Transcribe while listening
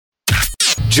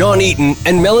John Eaton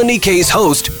and Melanie Kay's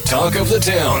host, Talk of the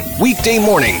Town. Weekday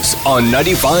mornings on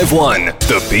 95.1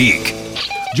 The Peak.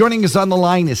 Joining us on the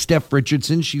line is Stef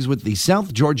Richardson. She's with the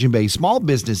South Georgian Bay Small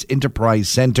Business Enterprise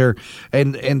Center.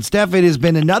 And Stef, it has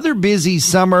been another busy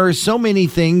summer, so many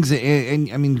things.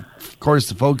 And I mean, of course,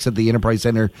 the folks at the Enterprise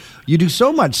Center, you do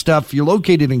so much stuff. You're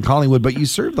located in Collingwood, but you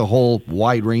serve the whole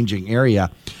wide-ranging area.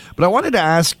 But I wanted to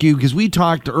ask you, because we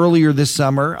talked earlier this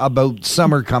summer about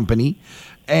Summer Company,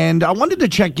 and I wanted to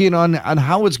check in on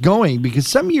how it's going, because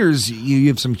some years you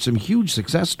have some huge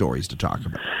success stories to talk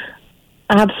about.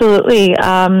 Absolutely.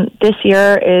 This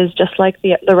year is just like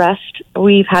the rest.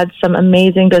 We've had some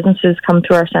amazing businesses come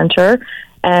through our center,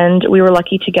 and we were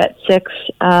lucky to get 6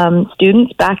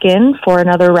 students back in for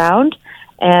another round,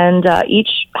 and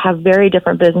each have very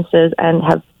different businesses and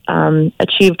have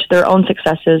achieved their own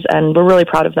successes, and we're really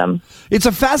proud of them. It's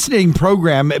a fascinating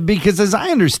program because, as I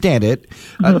understand it,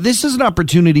 this is an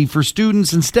opportunity for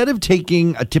students, instead of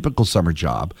taking a typical summer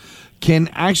job, can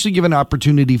actually give an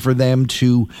opportunity for them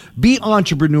to be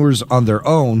entrepreneurs on their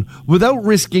own without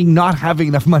risking not having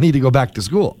enough money to go back to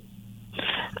school.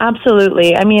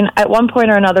 Absolutely. I mean, at one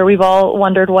point or another, we've all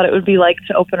wondered what it would be like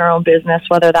to open our own business,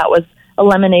 whether that was a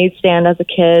lemonade stand as a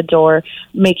kid or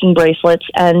making bracelets.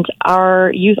 And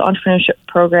our youth entrepreneurship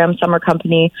program, Summer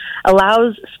Company,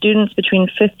 allows students between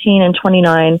 15 and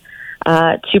 29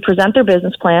 to present their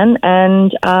business plan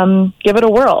and give it a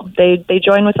whirl. They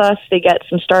join with us, they get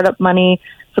some startup money,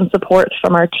 some support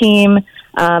from our team,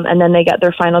 and then they get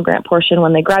their final grant portion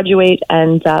when they graduate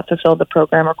and fulfill the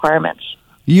program requirements.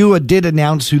 You did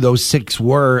announce who those 6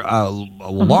 were a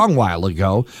long while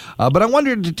ago, but I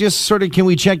wondered, just sort of, can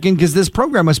we check in, because this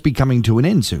program must be coming to an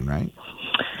end soon, right?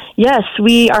 Yes,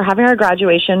 we are having our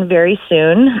graduation very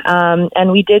soon,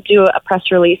 and we did do a press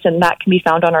release, and that can be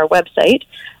found on our website.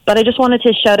 But I just wanted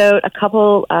to shout out a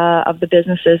couple of the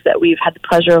businesses that we've had the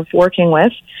pleasure of working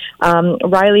with.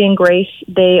 Riley and Grace,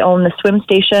 they own the swim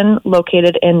station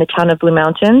located in the town of Blue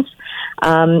Mountains,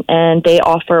 and they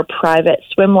offer private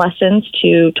swim lessons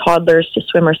to toddlers to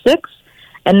swimmer 6.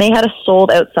 And they had a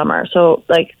sold-out summer, so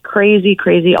like crazy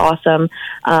awesome.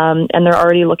 And they're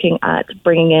already looking at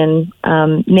bringing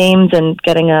in names and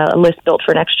getting a list built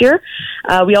for next year.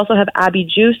 We also have Abby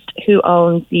Juiced, who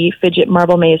owns the Fidget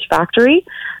Marble Maze Factory,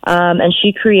 and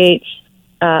she creates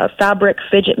fabric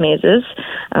fidget mazes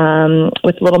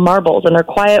with little marbles, and they're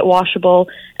quiet, washable,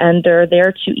 and they're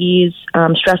there to ease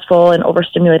stressful and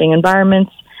overstimulating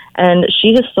environments. And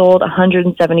she has sold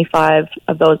 175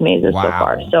 of those mazes so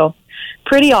far. So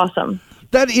pretty awesome.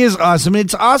 That is awesome.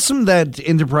 It's awesome that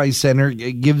Enterprise Center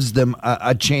gives them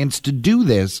a chance to do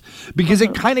this, because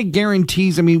it kind of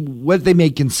guarantees, I mean, what they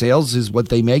make in sales is what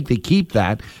they make. They keep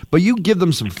that. But you give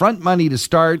them some front money to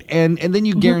start, and then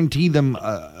you guarantee them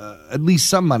at least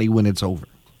some money when it's over.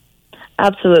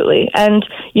 Absolutely. And,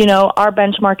 you know, our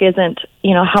benchmark isn't,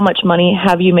 you know, how much money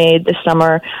have you made this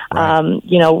summer? Right.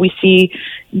 You know, we see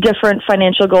different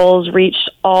financial goals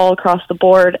reached all across the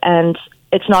board, and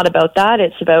it's not about that.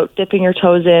 It's about dipping your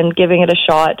toes in, giving it a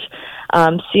shot,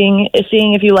 seeing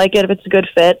if you like it, if it's a good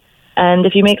fit, and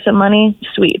if you make some money,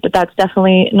 sweet. But that's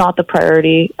definitely not the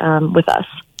priority with us.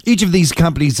 Each of these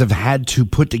companies have had to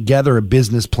put together a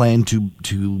business plan to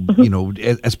you know,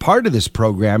 as part of this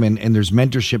program, and there's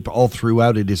mentorship all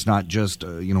throughout it. It's not just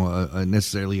you know,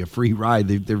 necessarily a free ride.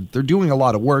 They're doing a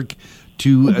lot of work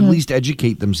to at least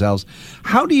educate themselves.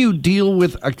 How do you deal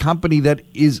with a company that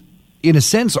is, in a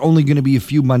sense, only going to be a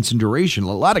few months in duration?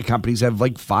 A lot of companies have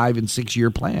like 5 and 6 year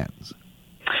plans.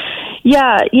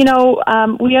 Yeah, you know,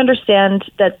 we understand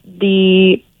that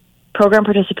the program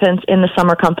participants in the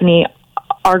Summer Company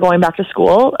are going back to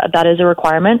school. That is a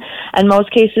requirement. In most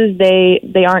cases,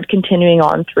 they aren't continuing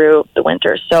on through the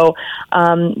winter. So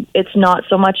it's not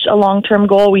so much a long-term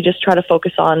goal. We just try to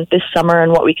focus on this summer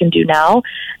and what we can do now,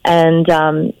 and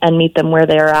meet them where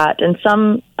they are at. And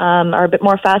some are a bit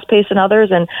more fast-paced than others.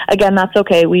 And again, that's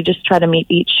okay. We just try to meet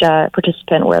each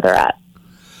participant where they're at.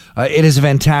 It is a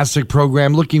fantastic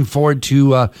program. Looking forward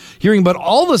to hearing about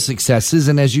all the successes.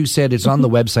 And as you said, it's on the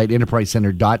website,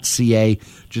 enterprisecenter.ca.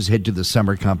 Just head to the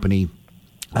Summer Company.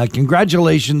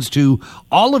 Congratulations to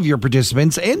all of your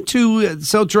participants and to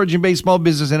South Georgian Bay Small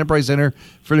Business Enterprise Center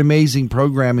for an amazing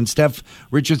program. And Stef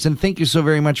Richardson, thank you so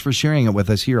very much for sharing it with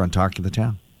us here on Talk of the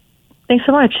Town. Thanks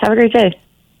so much. Have a great day.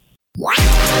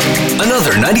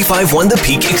 Another 95.1 The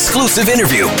Peak exclusive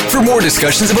interview. For more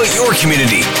discussions about your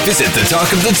community, visit the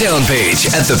Talk of the Town page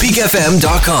at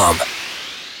thepeakfm.com.